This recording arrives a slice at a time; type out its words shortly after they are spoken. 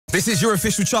This is your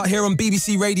official chart here on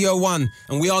BBC Radio 1,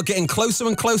 and we are getting closer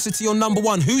and closer to your number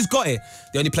one. Who's got it?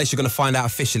 The only place you're going to find out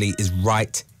officially is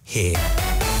right here.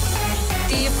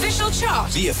 The official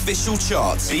chart. The official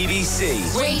chart.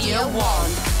 BBC Radio 1.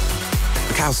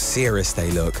 Look how serious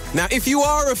they look. Now, if you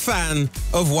are a fan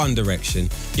of One Direction,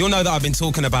 you'll know that I've been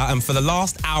talking about them for the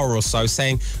last hour or so,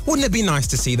 saying, wouldn't it be nice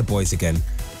to see the boys again?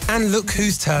 And look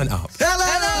who's turned up.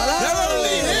 Hello! They're only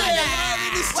here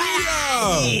in the studio.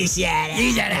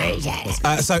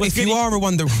 So if you are a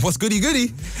Wonder... What's goody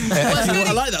goody?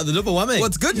 I like that, the double whammy.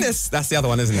 What's goodness? That's the other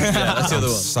one, isn't it? Yeah, that's the other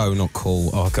one. So not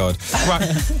cool. Oh, God. Right.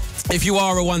 If you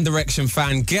are a One Direction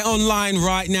fan, get online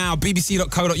right now,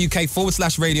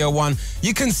 bbc.co.uk/Radio 1.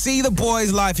 You can see the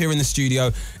boys live here in the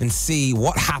studio and see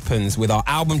what happens with our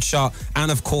album chart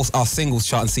and, of course, our singles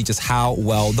chart and see just how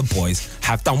well the boys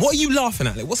have done. What are you laughing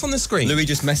at? What's on the screen? Louis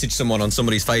just messaged someone on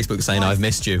somebody's Facebook saying, I've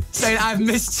missed you. Saying, I've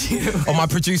missed you. On my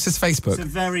producer's Facebook. It's a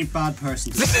very bad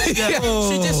person. Yeah.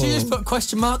 She just put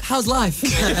question mark, how's life?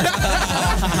 You're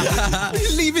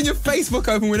leaving your Facebook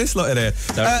open with this lot in here.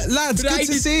 Lads, good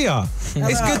to see ya.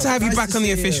 It's good to have you back on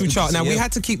the official chart. Now, we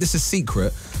had to keep this a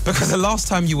secret because the last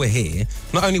time you were here,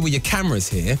 not only were your cameras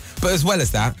here, but as well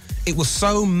as that, it was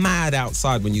so mad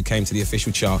outside when you came to the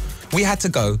official chart. We had to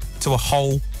go to a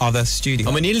whole other studio.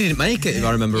 And we nearly didn't make it, if I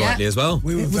remember rightly, as well.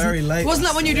 We were very late. Wasn't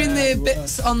that when you were doing the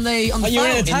bits on the phone? You were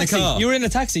in a taxi. You were in a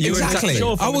taxi. Exactly.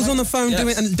 I was on the phone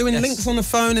doing links on the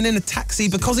phone and in a taxi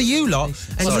because of you lot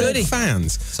and your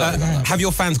fans. Have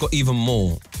your fans got even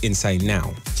more insane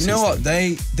now? Do you know what?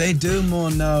 They do more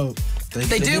now.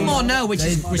 They do more now, which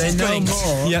is they know great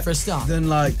more for a start. than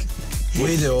like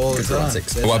we do all the time.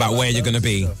 What about where you're going to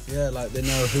be? Yeah, like they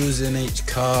know who's in each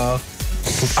car.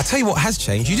 I'll tell you what has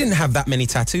changed. You didn't have that many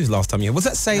tattoos last time you were. What's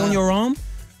that say on your arm?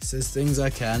 It says things I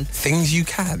can. Things you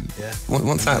can? Yeah.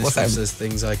 What's that? What's that? It says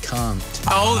things I can't.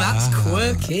 Oh, that's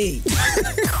quirky.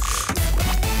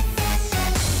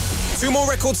 2 more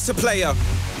records to play up.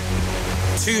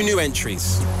 2 new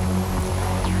entries.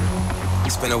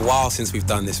 It's been a while since we've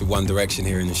done this with One Direction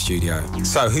here in the studio.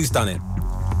 So, who's done it?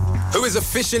 Who is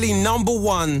officially number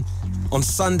one on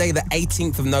Sunday, the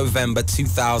 18th of November,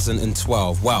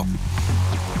 2012? Well,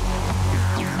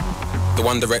 the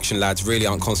One Direction lads really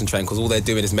aren't concentrating because all they're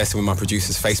doing is messing with my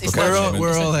producer's Facebook.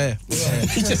 We're all here.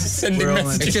 He's just sending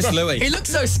messages. It's just Louis. He looks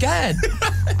so scared.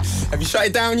 Have you shut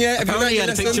it down yet? Apparently he had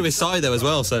a picture of his side though as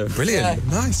well, so... Brilliant. Yeah.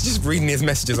 Nice. Just reading his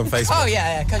messages on Facebook. Oh,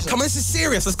 yeah, casual. Come on, this is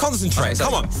serious. Let's concentrate.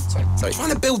 Come on. Sorry. I'm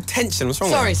trying to build tension. What's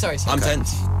wrong with you? Sorry. I'm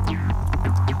tense.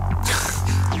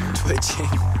 Twitchy.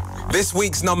 This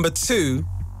week's number 2...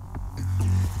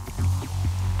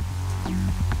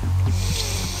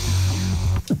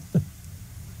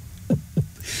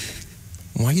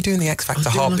 Why are you doing the X Factor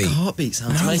heartbeat? Like a heartbeat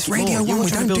sound. No, it's Radio 1. We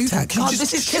don't do that. God,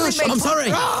 this is killing me. I'm sorry.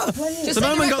 The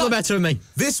moment got the better of me.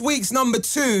 This week's number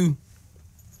 2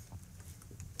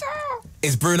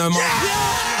 is Bruno Mars.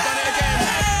 You've done it again.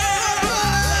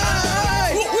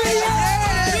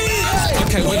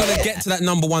 Okay, we're going to get to that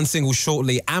number 1 single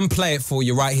shortly and play it for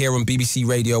you right here on BBC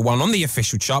Radio 1 on the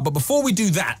official chart. But before we do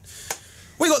that,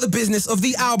 we got the business of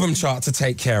the album chart to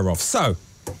take care of. So,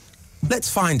 let's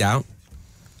find out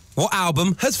what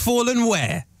album has fallen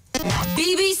where.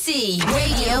 BBC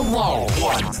Radio 1.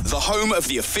 The home of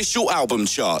the official album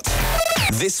chart.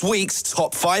 This week's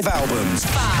top 5 albums.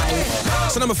 5.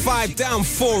 So number 5, down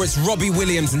 4, it's Robbie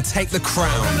Williams and Take the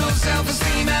Crown.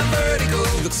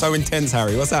 You look so intense,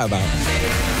 Harry. What's that about?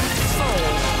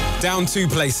 4. Down 2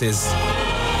 places,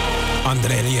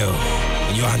 Andre Rio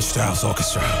and Johann Strauss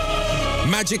Orchestra.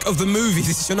 Magic of the Movies,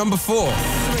 this is your number 4. 3.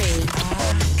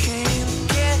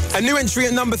 A new entry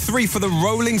at number 3 for the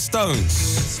Rolling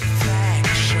Stones.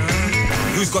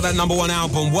 Who's got that number 1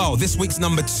 album? Well, this week's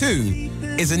number 2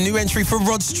 is a new entry for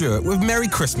Rod Stewart with Merry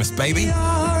Christmas, Baby.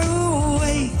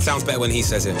 Sounds better when he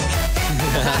says it.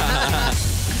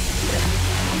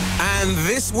 And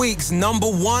this week's number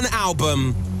 1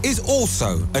 album is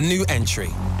also a new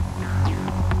entry.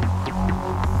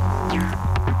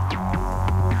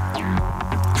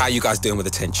 How are you guys doing with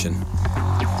attention?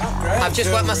 I've just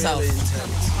wet myself.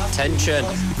 Tension.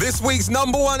 This week's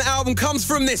number 1 album comes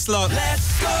from this lot.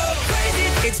 Let's go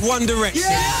crazy. It's One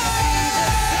Direction.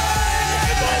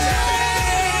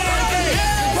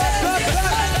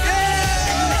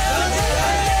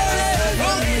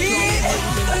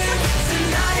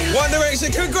 One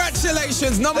Direction,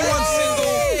 congratulations! Number 1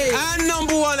 single and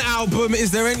number 1 album. album. Is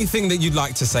there anything that you'd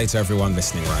like to say to everyone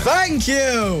listening right now? Thank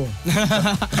you.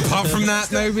 Apart from that,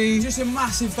 maybe? Just a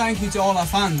massive thank you to all our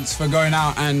fans for going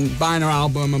out and buying our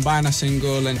album and buying our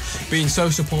single and being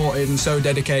so supportive and so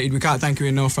dedicated. We can't thank you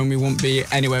enough, and we wouldn't be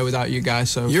anywhere without you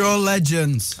guys. So You're all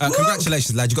legends.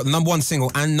 Congratulations, lad. You got the #1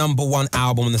 single and #1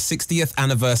 album on the 60th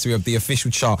anniversary of the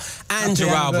official chart. And Happy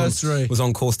your album anniversary. was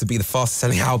on course to be the fastest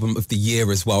selling album of the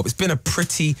year as well. It's been a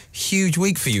pretty huge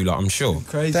week for you lot, I'm sure.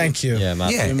 crazy. Thank you. Yeah,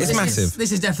 man. Yeah, it's massive.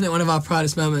 This is definitely one of our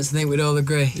proudest moments. I think we'd all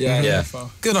agree. Yeah.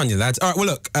 Good on you, lads. All right, well,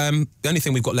 look, the only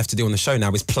thing we've got left to do on the show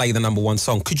now is play the #1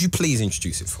 song. Could you please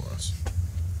introduce it for us?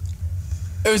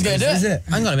 Who's going to do Is it? it?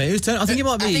 Hang on a minute, whose turn? I think it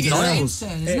might I be think it's Niall's. Zane's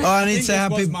turn, isn't it? Oh, I need think to say this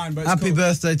happy, was mine, but it's happy cool.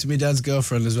 birthday to my dad's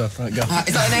girlfriend as well. Right, go. Is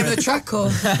that the name of the track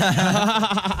or?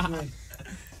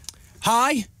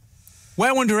 Hi,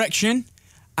 we're One Direction,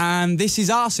 and this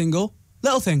is our single,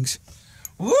 Little Things.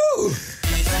 Woo!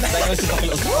 This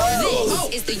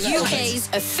is the UK's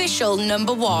official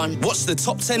 #1. Watch the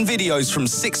top 10 videos from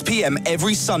 6 p.m.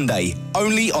 every Sunday,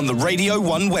 only on the Radio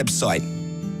 1 website.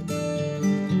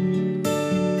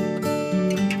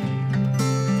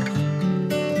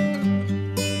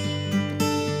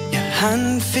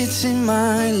 Hand fits in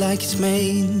mine like it's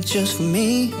made just for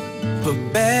me. But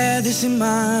bear this in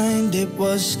mind, it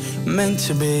was meant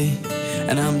to be.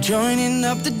 And I'm joining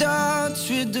up the dots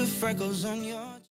with the freckles on your